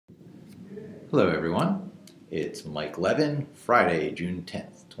Hello everyone, it's Mike Levin, Friday, June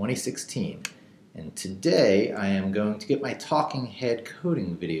 10th, 2016, and today I am going to get my talking head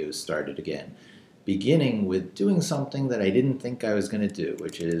coding videos started again, beginning with doing something that I didn't think I was going to do,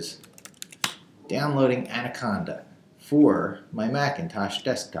 which is downloading Anaconda for my Macintosh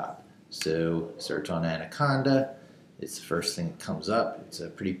desktop. So search on Anaconda, it's the first thing that comes up. It's a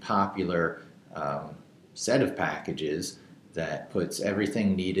pretty popular set of packages that puts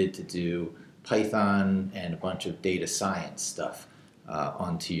everything needed to do Python and a bunch of data science stuff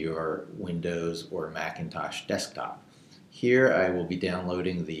onto your Windows or Macintosh desktop. Here I will be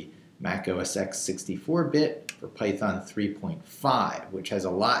downloading the macOS X 64-bit for Python 3.5, which has a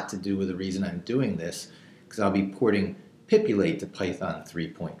lot to do with the reason I'm doing this, because I'll be porting Pipulate to Python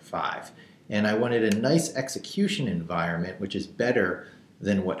 3.5. And I wanted a nice execution environment, which is better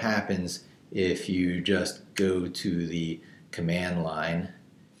than what happens if you just go to the command line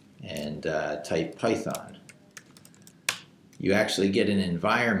and type Python. You actually get an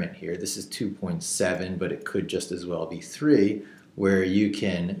environment here. This is 2.7, but it could just as well be 3, where you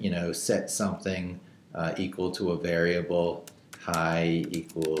can, set something equal to a variable. Hi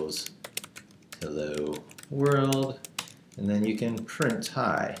equals hello world, and then you can print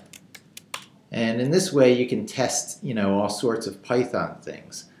hi. And in this way, you can test, all sorts of Python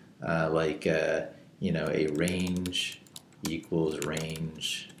things, like, a range equals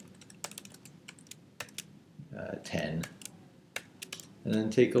range 10, and then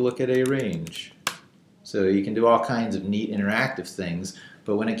take a look at a range. So you can do all kinds of neat interactive things,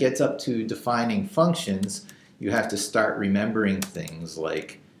 but when it gets up to defining functions, you have to start remembering things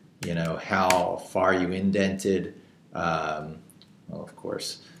like, how far you indented. Well, of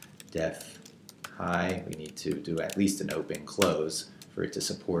course, def hi, we need to do at least an open close for it to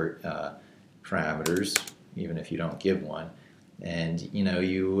support parameters, even if you don't give one. And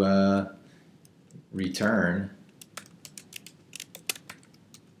you return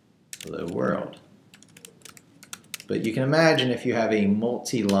hello world. But you can imagine if you have a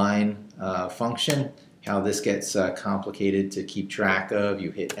multi-line function, how this gets complicated to keep track of.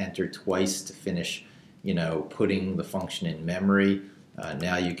 You hit enter twice to finish, putting the function in memory.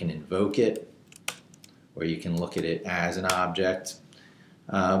 Now you can invoke it, or you can look at it as an object.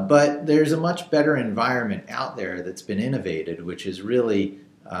 But there's a much better environment out there that's been innovated, which is really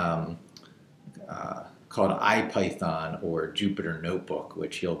called iPython or Jupyter Notebook,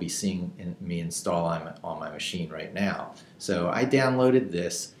 which you'll be seeing me install on my machine right now. So I downloaded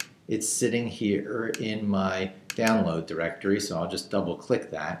this. It's sitting here in my download directory, so I'll just double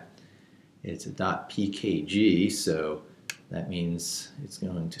click that. It's a .pkg, so that means it's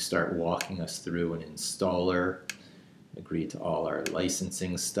going to start walking us through an installer, agree to all our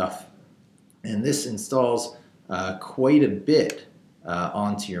licensing stuff. And this installs quite a bit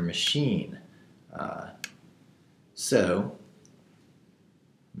onto your machine. So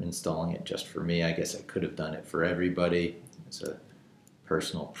I'm installing it just for me. I guess I could have done it for everybody. It's a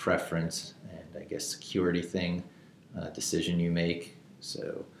personal preference and I guess security thing, decision you make.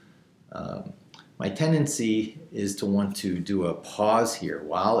 So my tendency is to want to do a pause here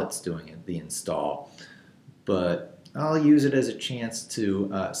while it's doing the install, but I'll use it as a chance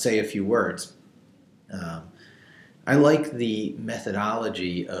to say a few words. I like the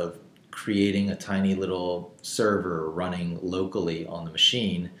methodology of creating a tiny little server running locally on the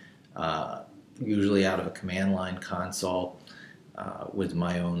machine, usually out of a command line console with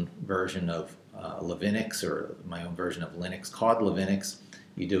my own version of Linux, or my own version of Linux called Linux.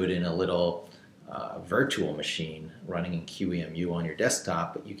 You do it in a little virtual machine running in QEMU on your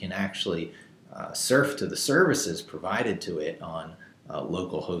desktop, but you can actually surf to the services provided to it on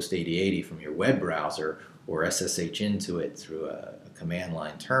localhost 8080 from your web browser, or SSH into it through a command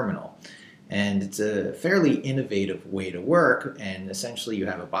line terminal. And it's a fairly innovative way to work, and essentially you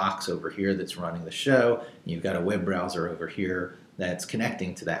have a box over here that's running the show, and you've got a web browser over here that's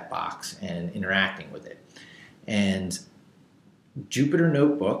connecting to that box and interacting with it. And Jupyter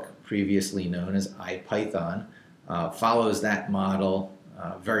Notebook, previously known as iPython, follows that model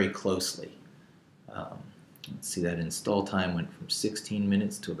very closely. Let's see, that install time went from 16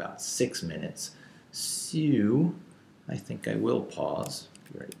 minutes to about 6 minutes. So I think I will pause.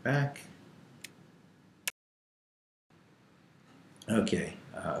 Be right back. Okay,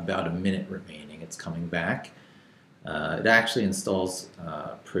 about a minute remaining. It's coming back. It actually installs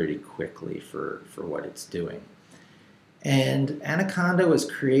pretty quickly for what it's doing. And Anaconda was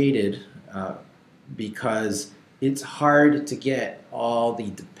created because it's hard to get all the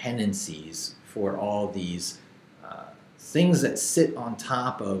dependencies for all these things that sit on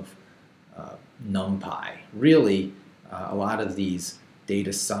top of NumPy. Really, a lot of these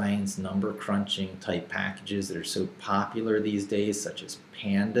data science, number crunching type packages that are so popular these days, such as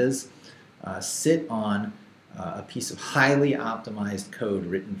pandas, sit on a piece of highly optimized code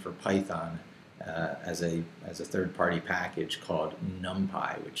written for Python as a third-party package called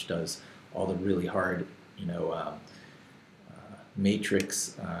NumPy, which does all the really hard,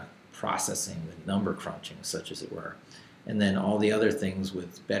 matrix processing, the number crunching, such as it were. And then all the other things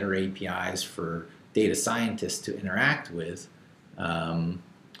with better APIs for data scientists to interact with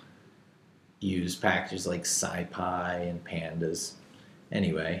use packages like SciPy and Pandas.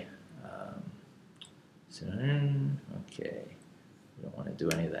 Anyway, okay, we don't want to do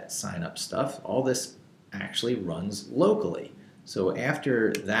any of that sign up stuff. All this actually runs locally. So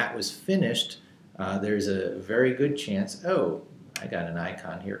after that was finished, there's a very good chance, oh, I got an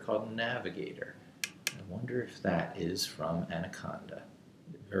icon here called Navigator. I wonder if that is from Anaconda.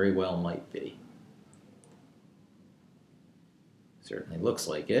 It very well might be. Certainly looks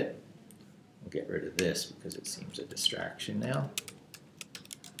like it. We'll get rid of this because it seems a distraction now.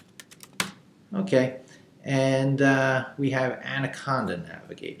 Okay, and we have Anaconda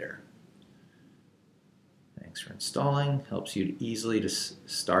Navigator. Thanks for installing. Helps you easily to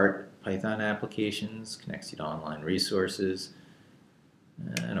start Python applications, connects you to online resources.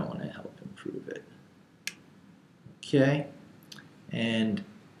 I don't want to help improve it. Okay, and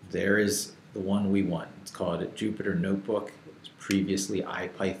there is the one we want. It's called a Jupyter Notebook. It was previously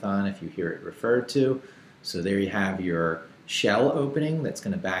iPython, if you hear it referred to. So there you have your shell opening that's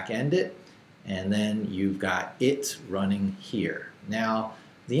going to back-end it, and then you've got it running here. Now,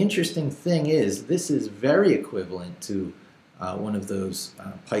 the interesting thing is this is very equivalent to one of those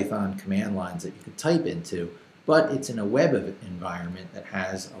Python command lines that you could type into, but it's in a web environment that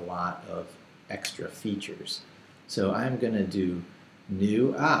has a lot of extra features. So I'm going to do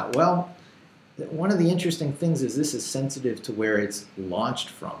new. Well, one of the interesting things is this is sensitive to where it's launched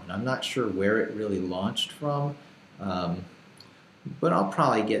from. And I'm not sure where it really launched from, but I'll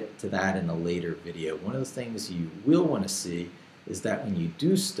probably get to that in a later video. One of the things you will want to see is that when you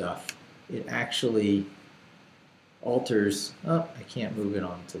do stuff, it actually alters. Oh, I can't move it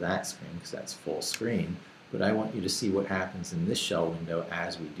onto that screen because that's full screen. But I want you to see what happens in this shell window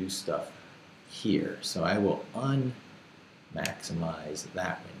as we do stuff here. So I will unmaximize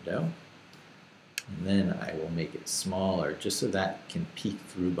that window, and then I will make it smaller just so that can peek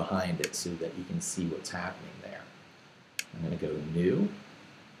through behind it so that you can see what's happening there. I'm going to go New,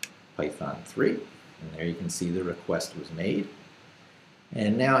 Python 3, and there you can see the request was made.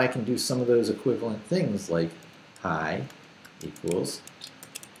 And now I can do some of those equivalent things like hi equals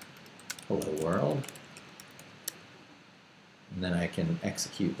hello world. And then I can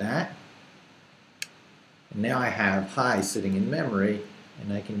execute that. And now I have hi sitting in memory,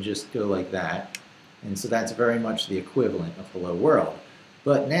 and I can just go like that. And so that's very much the equivalent of hello world.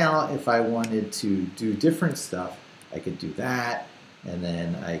 But now if I wanted to do different stuff, I could do that, and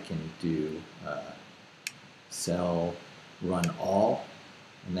then I can do cell run all,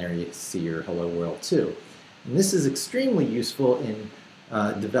 and there you see your hello world too. And this is extremely useful in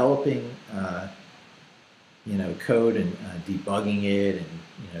developing code and debugging it,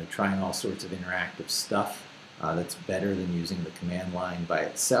 and trying all sorts of interactive stuff that's better than using the command line by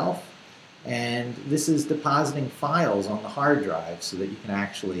itself. And this is depositing files on the hard drive so that you can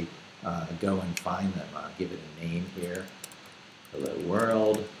actually go and find them. I'll give it a name here, hello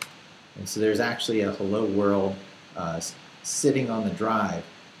world. And so there's actually a hello world sitting on the drive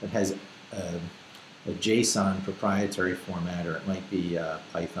that has a JSON proprietary format, or it might be a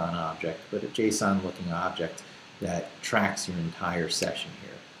Python object, but a JSON looking object that tracks your entire session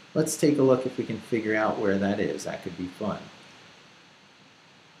here. Let's take a look if we can figure out where that is. That could be fun.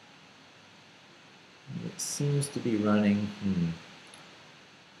 It seems to be running,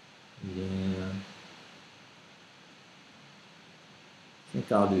 yeah. I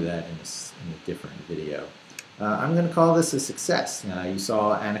think I'll do that in a different video. I'm going to call this a success. You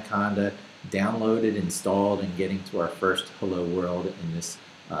saw Anaconda downloaded, installed, and getting to our first hello world in this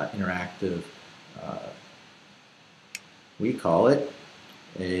interactive, we call it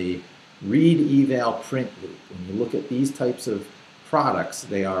a read eval print loop. When you look at these types of products,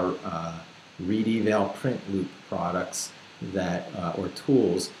 they are read eval print loop products that, or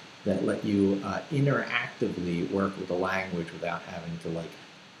tools that let you interactively work with a language without having to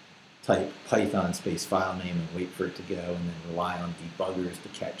type Python space file name and wait for it to go and then rely on debuggers to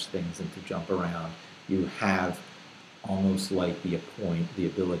catch things and to jump around. You have almost like the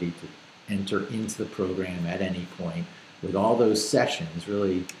ability to enter into the program at any point with all those sessions,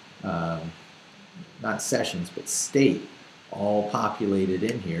 really not sessions, but state, all populated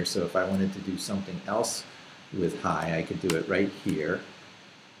in here. So if I wanted to do something else with hi, I could do it right here.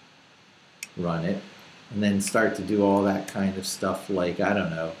 run it, and then start to do all that kind of stuff like, I don't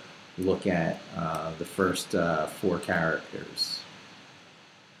know, look at the first 4 characters.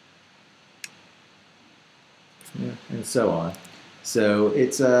 Yeah, and so on. So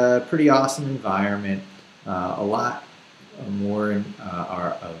it's a pretty awesome environment. A lot more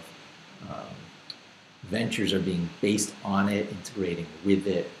of ventures are being based on it, integrating with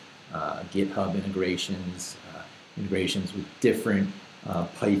it. GitHub integrations, integrations with different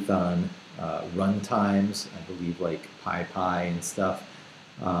Python runtimes, I believe like PyPy and stuff,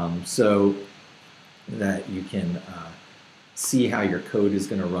 so that you can see how your code is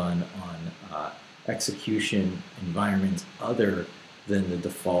going to run on execution environments other than the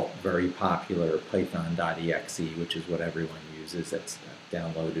default very popular python.exe, which is what everyone uses. That's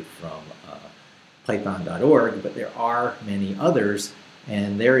downloaded from python.org, but there are many others,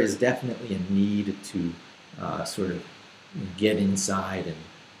 and there is definitely a need to sort of get inside and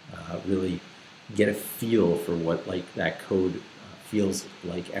really get a feel for what that code feels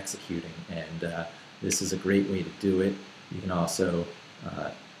like executing, and this is a great way to do it. You can also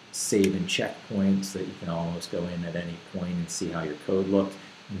save in checkpoints that you can almost go in at any point and see how your code looked,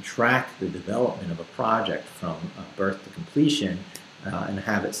 and track the development of a project from birth to completion, and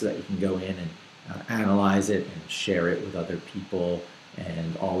have it so that you can go in and analyze it and share it with other people,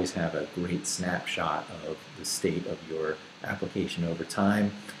 and always have a great snapshot of the state of your application over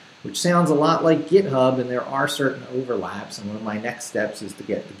time, which sounds a lot like GitHub, and there are certain overlaps. And one of my next steps is to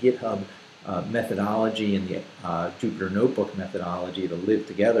get the GitHub methodology and the Jupyter Notebook methodology to live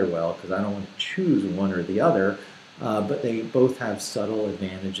together well, because I don't want to choose one or the other, but they both have subtle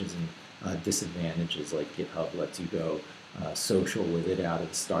advantages and disadvantages. Like GitHub lets you go social with it out of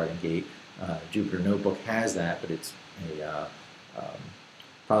the starting gate. Jupyter Notebook has that, but it's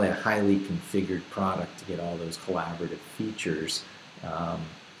probably a highly configured product to get all those collaborative features.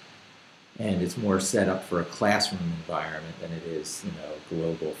 And it's more set up for a classroom environment than it is,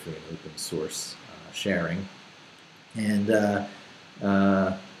 global free and open source sharing. And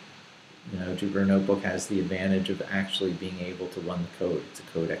Jupyter Notebook has the advantage of actually being able to run the code. It's a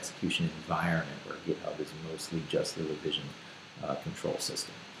code execution environment, where GitHub is mostly just the revision control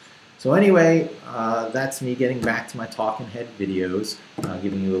system. So anyway, that's me getting back to my talking head videos,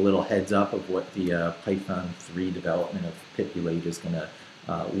 giving you a little heads up of what the Python 3 development of Pipulate is going to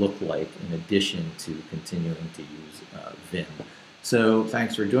look like, in addition to continuing to use Vim. So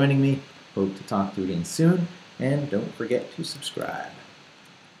thanks for joining me. Hope to talk to you again soon, and don't forget to subscribe.